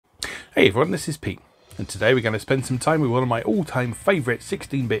Hey everyone, this is Pete, and today we're going to spend some time with one of my all-time favourite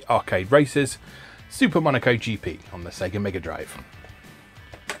 16-bit arcade racers, Super Monaco GP on the Sega Mega Drive.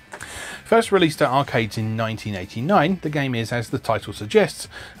 First released at arcades in 1989, the game is, as the title suggests,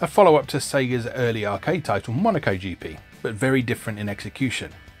 a follow-up to Sega's early arcade title Monaco GP, but very different in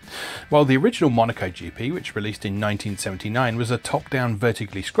execution. While the original Monaco GP, which released in 1979, was a top-down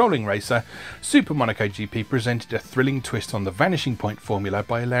vertically scrolling racer, Super Monaco GP presented a thrilling twist on the vanishing point formula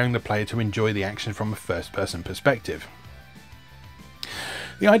by allowing the player to enjoy the action from a first-person perspective.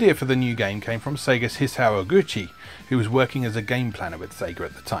 The idea for the new game came from Sega's Hisao Oguchi, who was working as a game planner with Sega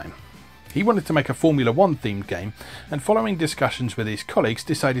at the time. He wanted to make a Formula 1 themed game, and following discussions with his colleagues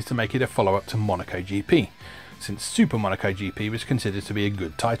decided to make it a follow-up to Monaco GP, since Super Monaco GP was considered to be a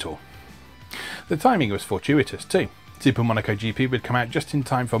good title. The timing was fortuitous too. Super Monaco GP would come out just in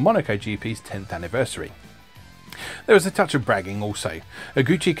time for Monaco GP's 10th anniversary. There was a touch of bragging also.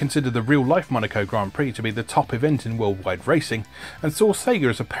 Oguchi considered the real-life Monaco Grand Prix to be the top event in worldwide racing, and saw Sega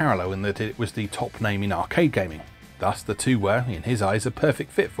as a parallel in that it was the top name in arcade gaming. Thus the two were, in his eyes, a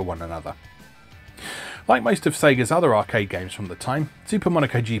perfect fit for one another. Like most of Sega's other arcade games from the time, Super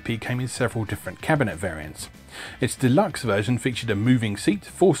Monaco GP came in several different cabinet variants. Its deluxe version featured a moving seat,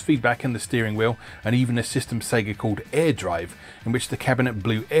 force feedback in the steering wheel, and even a system Sega called Air Drive, in which the cabinet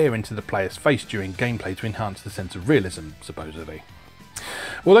blew air into the player's face during gameplay to enhance the sense of realism, supposedly.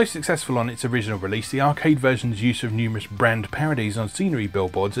 Although successful on its original release, the arcade version's use of numerous brand parodies on scenery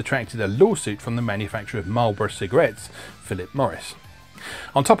billboards attracted a lawsuit from the manufacturer of Marlboro cigarettes, Philip Morris.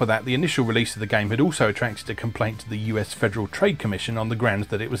 On top of that, the initial release of the game had also attracted a complaint to the US Federal Trade Commission on the grounds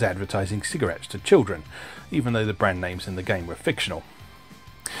that it was advertising cigarettes to children, even though the brand names in the game were fictional.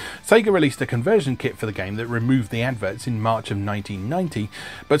 Sega released a conversion kit for the game that removed the adverts in March of 1990,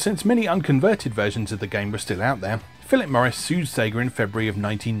 but since many unconverted versions of the game were still out there, Philip Morris sued Sega in February of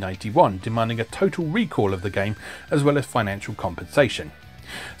 1991, demanding a total recall of the game as well as financial compensation.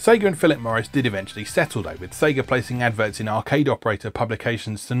 Sega and Philip Morris did eventually settle though, with Sega placing adverts in arcade operator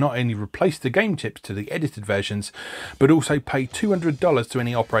publications to not only replace the game chips to the edited versions, but also pay $200 to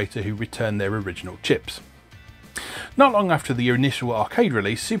any operator who returned their original chips. Not long after the initial arcade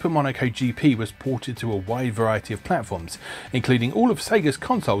release, Super Monaco GP was ported to a wide variety of platforms, including all of Sega's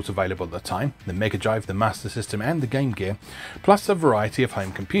consoles available at the time, the Mega Drive, the Master System and the Game Gear, plus a variety of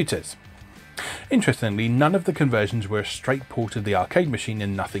home computers. Interestingly, none of the conversions were a straight port of the arcade machine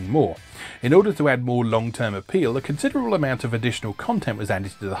and nothing more. In order to add more long-term appeal, a considerable amount of additional content was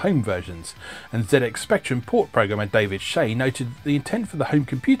added to the home versions, and ZX Spectrum port programmer David Shea noted that the intent for the home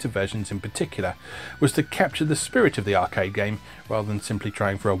computer versions in particular was to capture the spirit of the arcade game rather than simply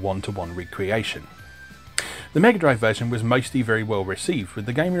trying for a one-to-one recreation. The Mega Drive version was mostly very well received, with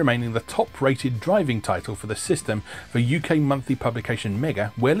the game remaining the top-rated driving title for the system for UK monthly publication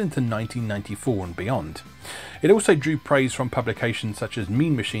Mega well into 1994 and beyond. It also drew praise from publications such as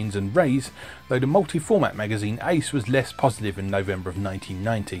Mean Machines and Raze, though the multi-format magazine Ace was less positive in November of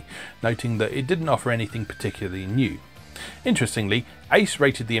 1990, noting that it didn't offer anything particularly new. Interestingly, Ace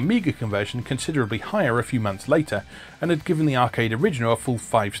rated the Amiga conversion considerably higher a few months later, and had given the arcade original a full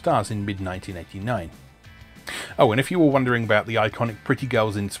 5 stars in mid-1989. Oh, and if you were wondering about the iconic pretty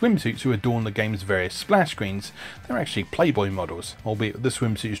girls in swimsuits who adorn the game's various splash screens, they're actually Playboy models, albeit the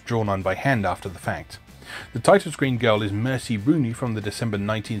swimsuit is drawn on by hand after the fact. The title screen girl is Mercy Rooney from the December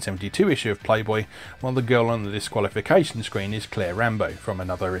 1972 issue of Playboy, while the girl on the disqualification screen is Claire Rambo from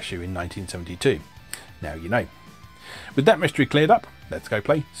another issue in 1972. Now you know. With that mystery cleared up, let's go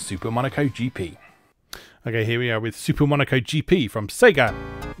play Super Monaco GP. Okay, here we are with Super Monaco GP from Sega,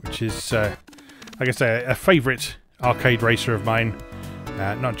 which is I guess a favourite arcade racer of mine,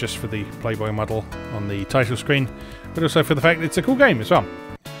 not just for the Playboy model on the title screen, but also for the fact that it's a cool game as well.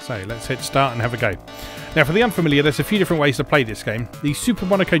 So let's hit start and have a go. Now for the unfamiliar, there's a few different ways to play this game. The Super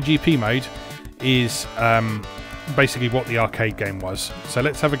Monaco GP mode is basically what the arcade game was. So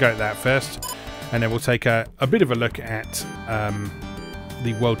let's have a go at that first, and then we'll take a bit of a look at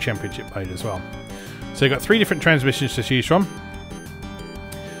the World Championship mode as well. So you've got 3 different transmissions to choose from.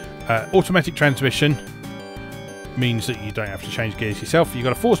 Automatic transmission means that you don't have to change gears yourself. You've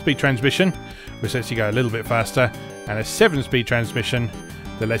got a 4-speed transmission, which lets you go a little bit faster, and a 7-speed transmission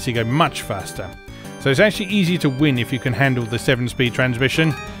that lets you go much faster. So it's actually easy to win if you can handle the 7-speed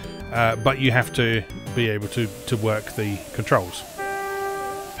transmission, but you have to be able to work the controls.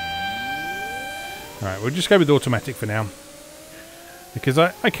 Alright, we'll just go with automatic for now, because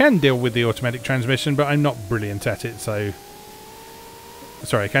I can deal with the automatic transmission, but I'm not brilliant at it, so...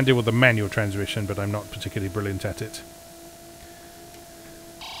 Sorry, I can deal with the manual transmission, but I'm not particularly brilliant at it.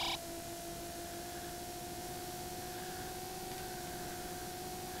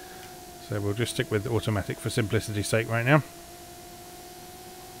 So we'll just stick with automatic for simplicity's sake right now.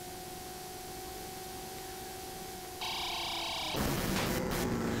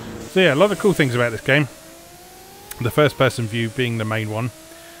 So yeah, a lot of cool things about this game. The first person view being the main one,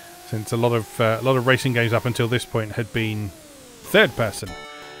 since a lot of racing games up until this point had been third person.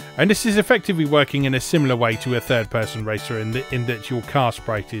 And this is effectively working in a similar way to a third person racer in that your car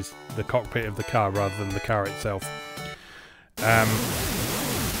sprite is the cockpit of the car rather than the car itself.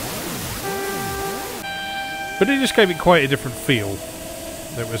 But it just gave it quite a different feel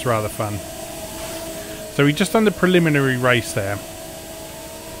that was rather fun. So we just done the preliminary race there,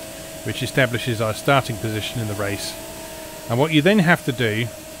 which establishes our starting position in the race. And what you then have to do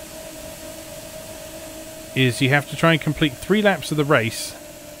is you have to try and complete 3 laps of the race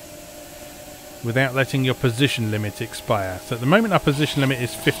without letting your position limit expire. So at the moment our position limit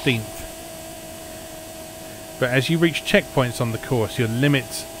is 15th. But as you reach checkpoints on the course, your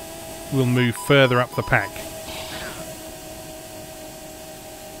limit will move further up the pack.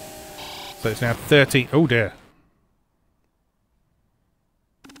 So it's now 13. Oh dear.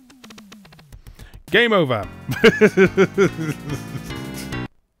 Game over.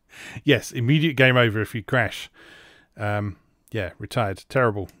 Yes, immediate game over if you crash. Yeah, retired.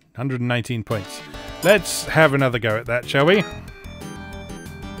 Terrible. 119 points. Let's have another go at that, shall we?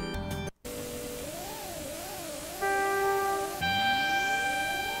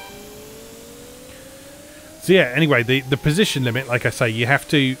 So yeah, anyway, the position limit, like I say, you have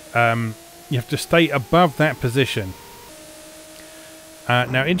to stay above that position.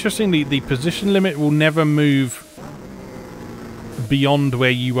 Now, interestingly, the position limit will never move beyond where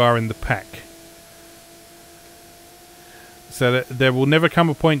you are in the pack. So that there will never come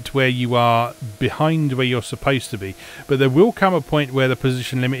a point where you are behind where you're supposed to be. But there will come a point where the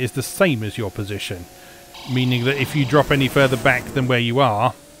position limit is the same as your position. Meaning that if you drop any further back than where you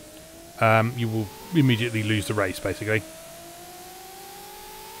are, you will immediately lose the race, basically.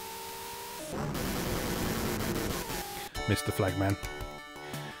 Missed the flag, man.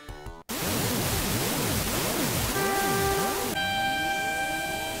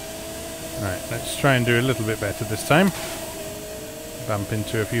 Right, let's try and do a little bit better this time. Bump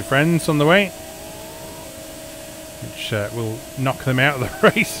into a few friends on the way, which will knock them out of the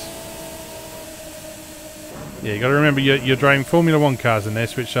race. Yeah, you got to remember you're driving Formula 1 cars in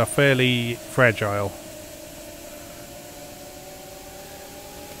this, which are fairly fragile.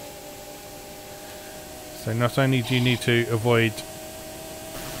 So not only do you need to avoid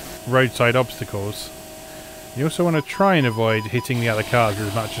roadside obstacles, you also want to try and avoid hitting the other cars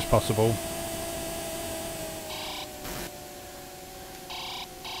as much as possible.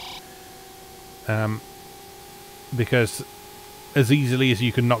 Because as easily as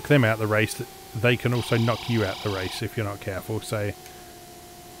you can knock them out the race, they can also knock you out the race if you're not careful. So,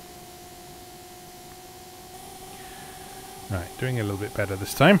 right, doing a little bit better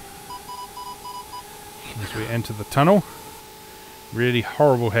this time. As we enter the tunnel, really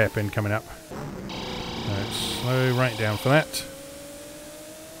horrible hairpin coming up. Right, slow right down for that.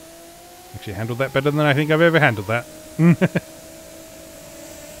 Actually handled that better than I think I've ever handled that.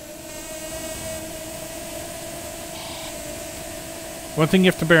 One thing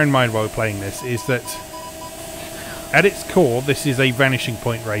you have to bear in mind while playing this is that at its core this is a vanishing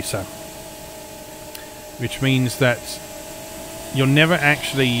point racer, which means that you're never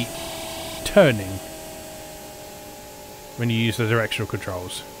actually turning when you use the directional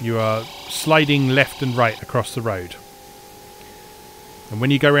controls. You are sliding left and right across the road, and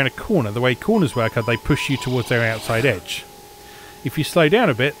when you go around a corner, the way corners work are they push you towards their outside edge. If you slow down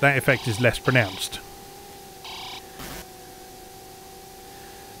a bit, that effect is less pronounced.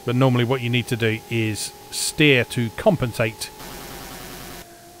 But normally what you need to do is steer to compensate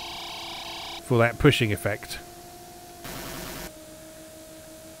for that pushing effect.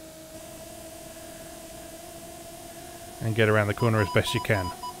 And get around the corner as best you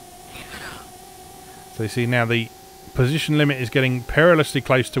can. So you see now the position limit is getting perilously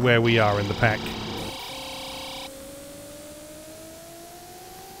close to where we are in the pack.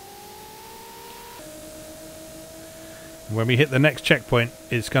 When we hit the next checkpoint,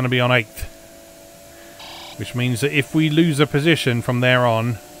 it's going to be on 8th. Which means that if we lose a position from there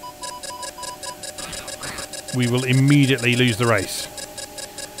on, we will immediately lose the race.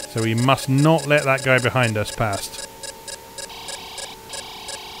 So we must not let that guy behind us past.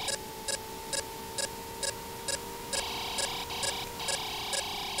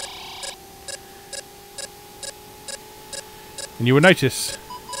 And you will notice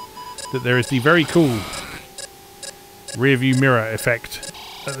that there is the very cool rear view mirror effect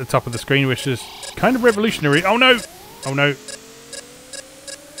at the top of the screen, which is kind of revolutionary. Oh no! Oh no!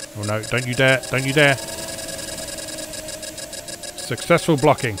 Oh no, don't you dare, don't you dare. Successful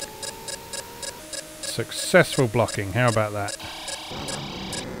blocking. Successful blocking, how about that?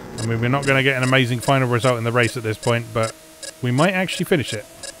 I mean, we're not going to get an amazing final result in the race at this point, but we might actually finish it.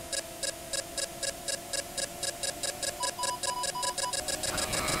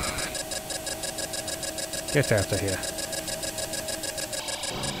 Get out of here.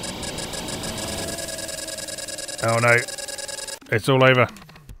 Oh no. It's all over.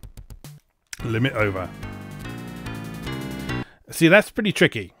 Limit over. See, that's pretty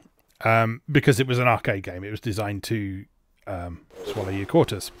tricky. Because it was an arcade game. It was designed to swallow your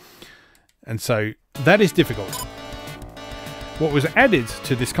quarters. And so that is difficult. What was added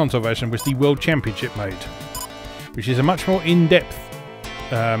to this console version was the World Championship mode, which is a much more in-depth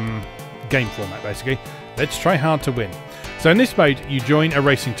game format, basically. Let's try hard to win. So in this mode, you join a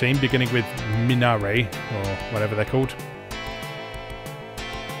racing team beginning with Minare, or whatever they're called.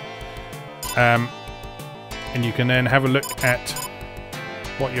 And you can then have a look at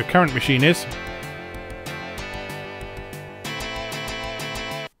what your current machine is.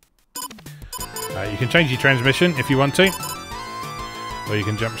 You can change your transmission if you want to, or you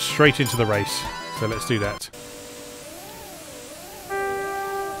can jump straight into the race. So let's do that.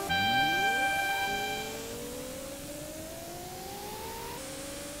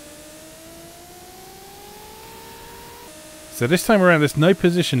 So this time around there's no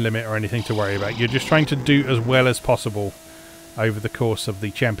position limit or anything to worry about. You're just trying to do as well as possible over the course of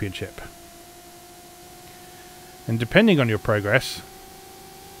the championship. And depending on your progress,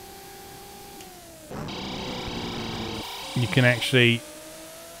 you can actually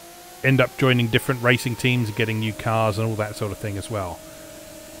end up joining different racing teams, getting new cars and all that sort of thing as well.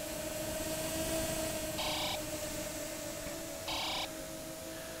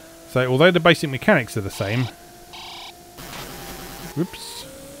 So although the basic mechanics are the same,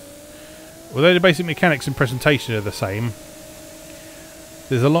 although the basic mechanics and presentation are the same,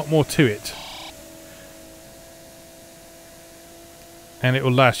 there's a lot more to it. And it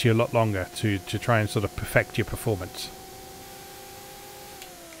will last you a lot longer to try and sort of perfect your performance.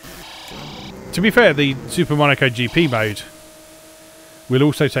 To be fair, the Super Monaco GP mode will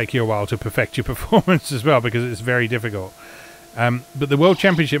also take you a while to perfect your performance as well, because it's very difficult. But the World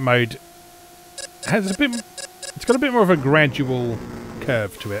Championship mode has a bit... It's got a bit more of a gradual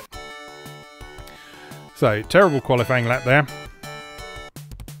curve to it. So, terrible qualifying lap there.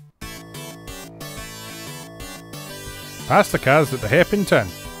 Pass the cars at the hairpin turn.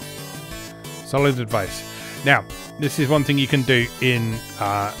 Solid advice. Now, this is one thing you can do in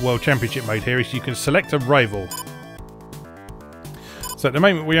World Championship mode here, is you can select a rival. So at the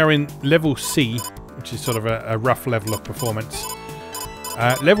moment we are in level C, which is sort of a rough level of performance.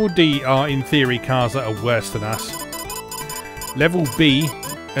 Level D are in theory cars that are worse than us. Level B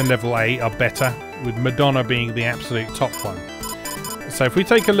and level A are better, with Madonna being the absolute top one. So if we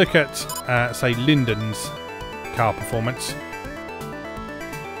take a look at, say, Lyndon's car performance,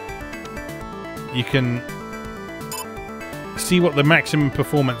 you can see what the maximum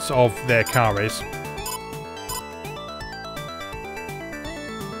performance of their car is.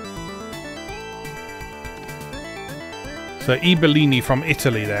 So Ibellini from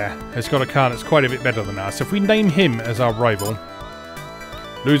Italy there has got a car that's quite a bit better than us. If we name him as our rival,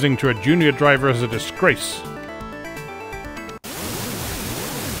 losing to a junior driver is a disgrace.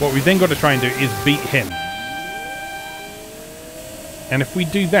 What we've then got to try and do is beat him. And if we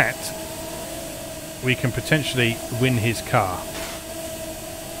do that, we can potentially win his car.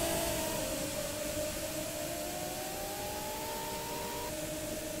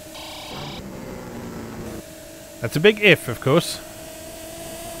 That's a big if, of course.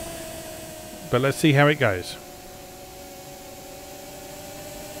 But let's see how it goes.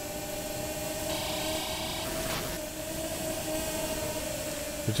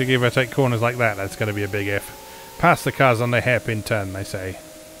 Particularly if I take corners like that, that's going to be a big if. Pass the cars on their hairpin turn, they say.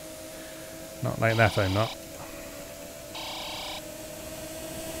 Not like that, I'm not.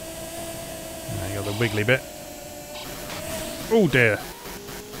 Now you got the wiggly bit. Oh dear.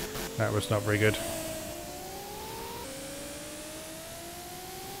 That was not very good.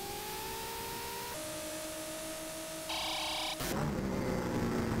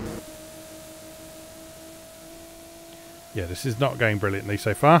 Yeah, this is not going brilliantly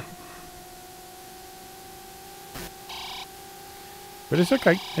so far. But it's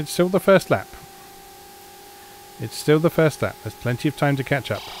okay. It's still the first lap. It's still the first lap. There's plenty of time to catch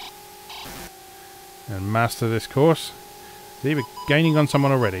up. And master this course. See, we're gaining on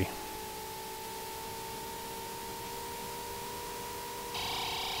someone already.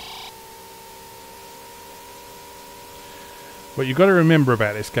 What you've got to remember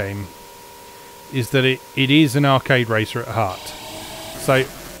about this game is that it is an arcade racer at heart. So,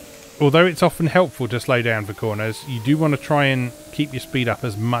 although it's often helpful to slow down for corners, you do want to try and keep your speed up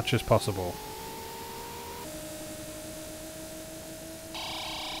as much as possible.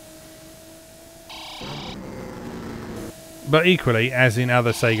 But equally, as in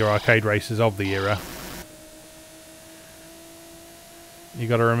other Sega arcade races of the era, you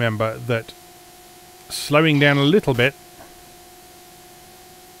got to remember that slowing down a little bit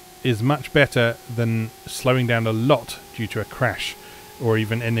is much better than slowing down a lot due to a crash, or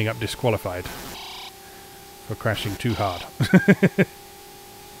even ending up disqualified for crashing too hard.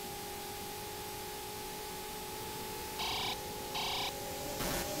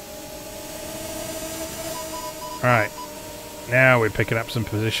 Alright, now we're picking up some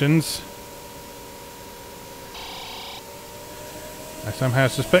positions. I somehow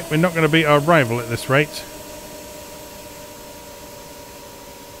suspect we're not going to beat our rival at this rate.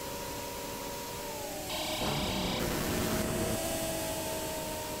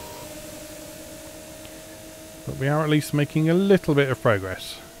 But we are at least making a little bit of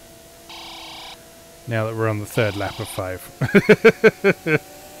progress. Now that we're on the third lap of 5.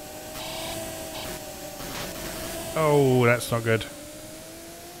 Oh, that's not good.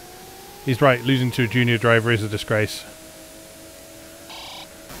 He's right, losing to a junior driver is a disgrace.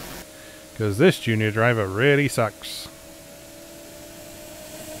 Because this junior driver really sucks.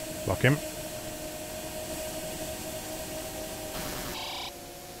 Block him.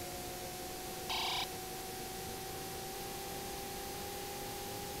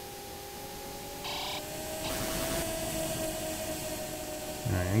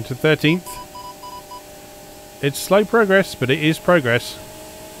 Right, into 13th. It's slow progress, but it is progress.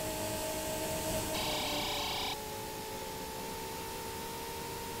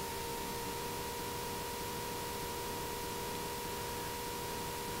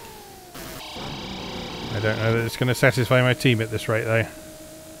 I don't know that it's going to satisfy my team at this rate, though.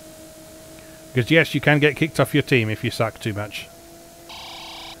 Because yes, you can get kicked off your team if you suck too much.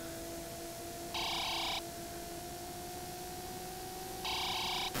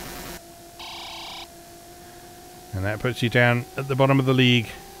 And that puts you down at the bottom of the league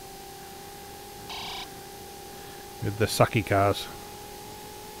with the sucky cars.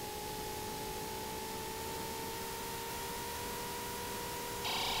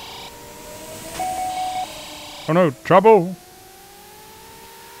 Oh no, trouble!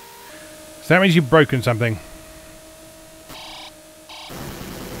 So that means you've broken something.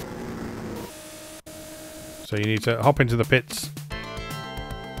 So you need to hop into the pits to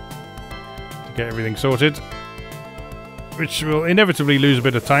get everything sorted, which will inevitably lose a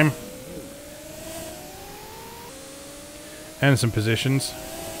bit of time and some positions.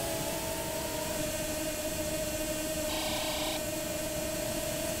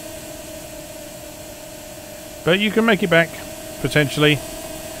 But you can make it back, potentially.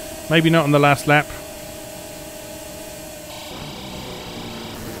 Maybe not on the last lap.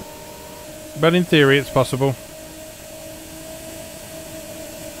 But in theory it's possible.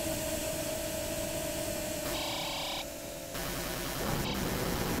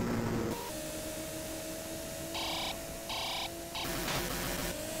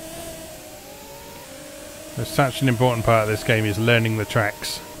 Such an important part of this game is learning the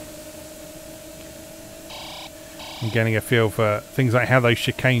tracks and getting a feel for things like how those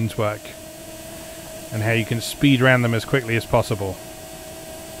chicanes work and how you can speed around them as quickly as possible.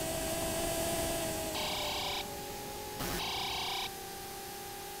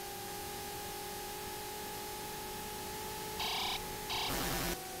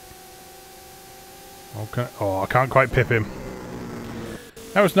 Okay. Oh, I can't quite pip him.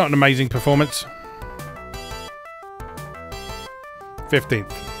 That was not an amazing performance.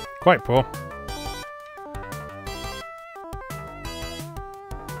 15th. Quite poor.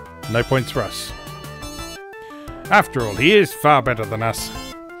 No points for us. After all, he is far better than us.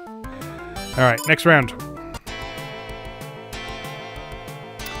 Alright, next round.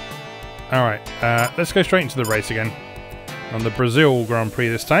 Alright, let's go straight into the race again. On the Brazil Grand Prix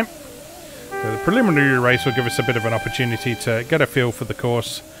this time. So the preliminary race will give us a bit of an opportunity to get a feel for the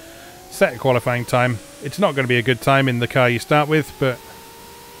course, set a qualifying time. It's not going to be a good time in the car you start with, but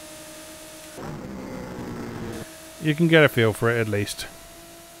you can get a feel for it at least.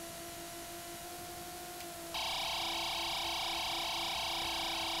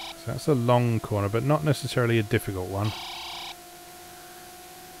 So that's a long corner, but not necessarily a difficult one.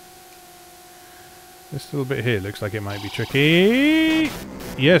 This little bit here looks like it might be tricky.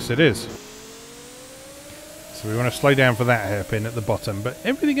 Yes, it is. So we want to slow down for that hairpin at the bottom, but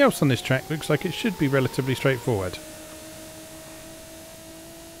everything else on this track looks like it should be relatively straightforward.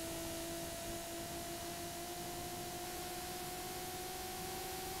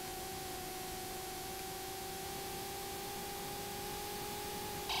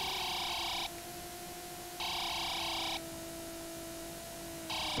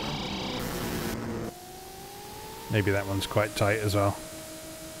 Maybe that one's quite tight as well.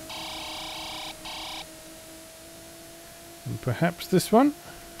 And perhaps this one?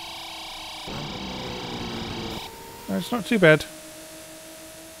 No, it's not too bad.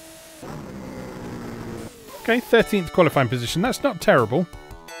 Okay, 13th qualifying position. That's not terrible.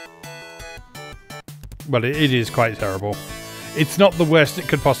 Well, it is quite terrible. It's not the worst it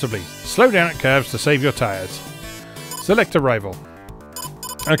could possibly. Slow down at curves to save your tyres. Select a rival.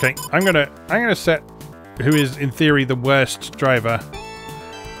 Okay, I'm gonna set who is in theory the worst driver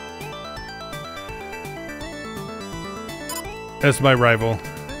as my rival.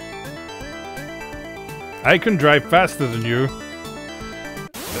 I can drive faster than you.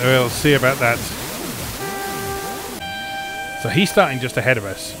 We'll see about that. So he's starting just ahead of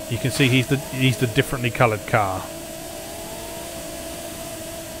us. You can see he's the differently coloured car.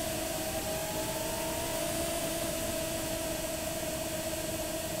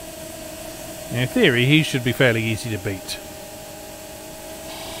 In theory, he should be fairly easy to beat.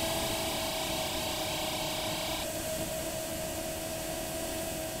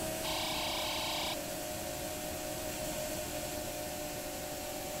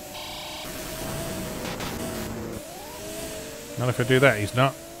 Not if I do that, he's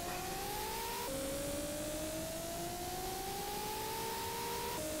not.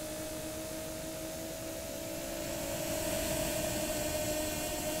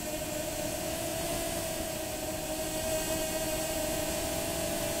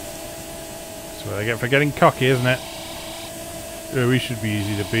 That's what I get for getting cocky, isn't it? Oh, we should be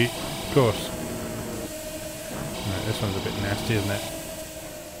easy to beat. Of course. Right, this one's a bit nasty, isn't it?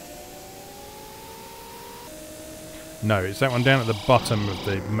 No, it's that one down at the bottom of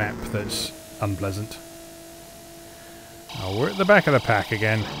the map that's unpleasant. Oh, we're at the back of the pack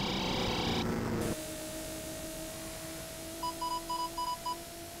again.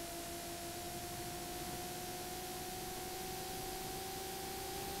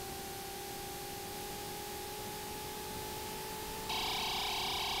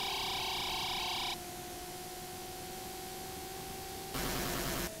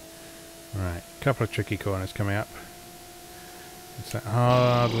 Right, a couple of tricky corners coming up. It's that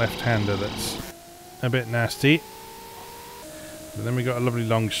hard left-hander that's a bit nasty. But then we got a lovely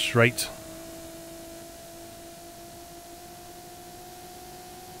long straight.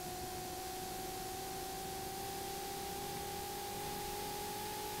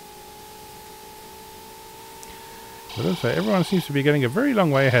 But also, everyone seems to be getting a very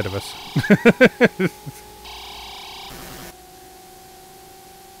long way ahead of us.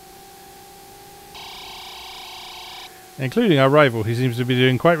 Including our rival, who seems to be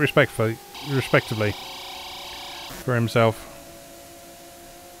doing quite respectably for himself.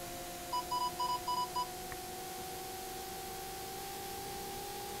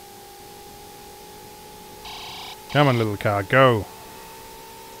 Come on, little car, go.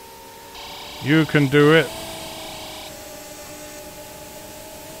 You can do it.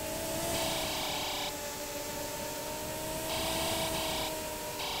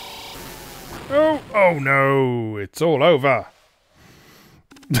 Oh, oh no, it's all over.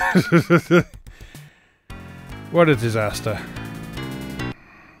 What a disaster.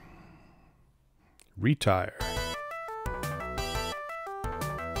 Retire.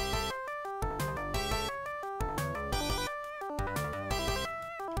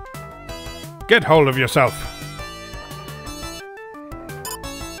 Get hold of yourself.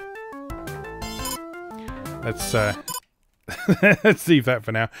 Let's let's leave that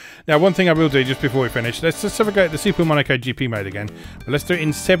for now. Now, one thing I will do just before we finish, let's just have a go at the Super Monaco GP mode again. But let's do it in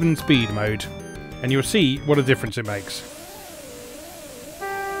 7-speed mode, and you'll see what a difference it makes.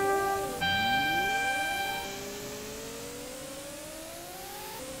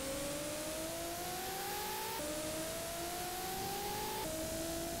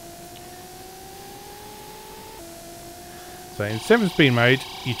 So in 7-speed mode,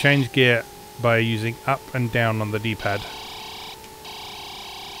 you change gear by using up and down on the D-pad.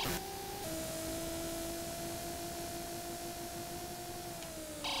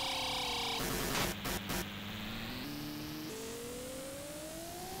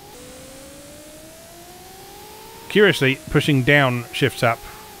 Curiously, pushing down shifts up,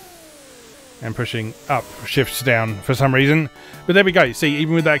 and pushing up shifts down for some reason. But there we go. See,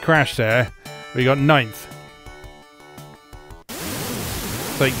 even with that crash there, we got 9th.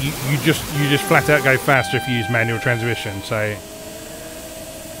 So you just flat out go faster if you use manual transmission. So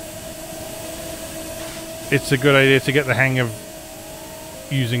it's a good idea to get the hang of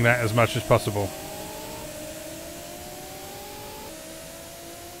using that as much as possible.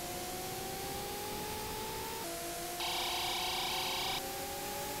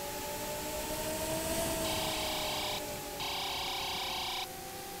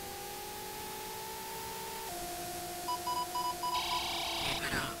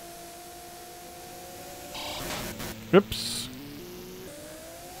 Oops.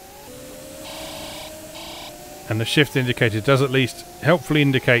 And the shift indicator does at least helpfully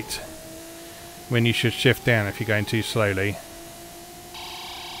indicate when you should shift down if you're going too slowly.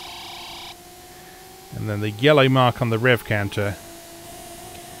 And then the yellow mark on the rev counter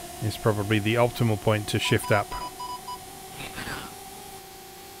is probably the optimal point to shift up.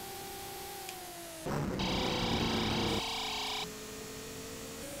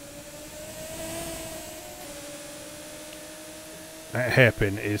 That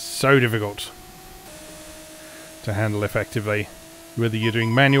hairpin is so difficult to handle effectively, whether you're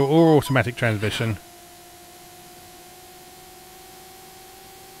doing manual or automatic transmission.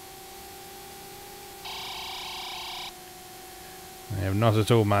 I have not at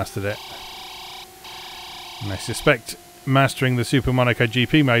all mastered it. And I suspect mastering the Super Monaco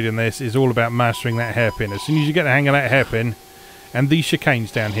GP mode in this is all about mastering that hairpin. As soon as you get the hang of that hairpin, and these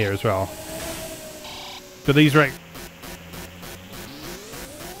chicanes down here as well. But these are...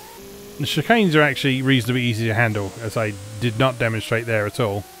 The chicanes are actually reasonably easy to handle, as I did not demonstrate there at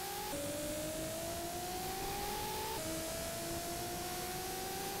all.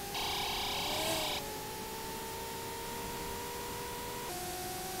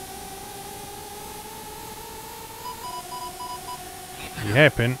 The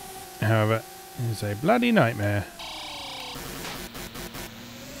hairpin, however, is a bloody nightmare.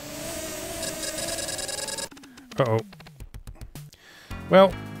 Uh-oh.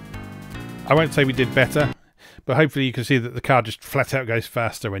 Well, I won't say we did better, but hopefully you can see that the car just flat out goes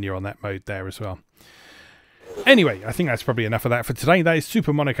faster when you're on that mode there as well. Anyway, I think that's probably enough of that for today. That is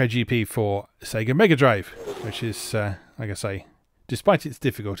Super Monaco GP for Sega Mega Drive, which is, like I say, despite its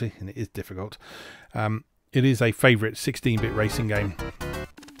difficulty, and it is difficult, it is a favourite 16-bit racing game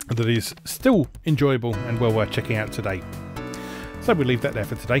that is still enjoyable and well worth checking out today. So we'll leave that there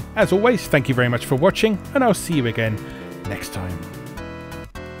for today. As always, thank you very much for watching, and I'll see you again next time.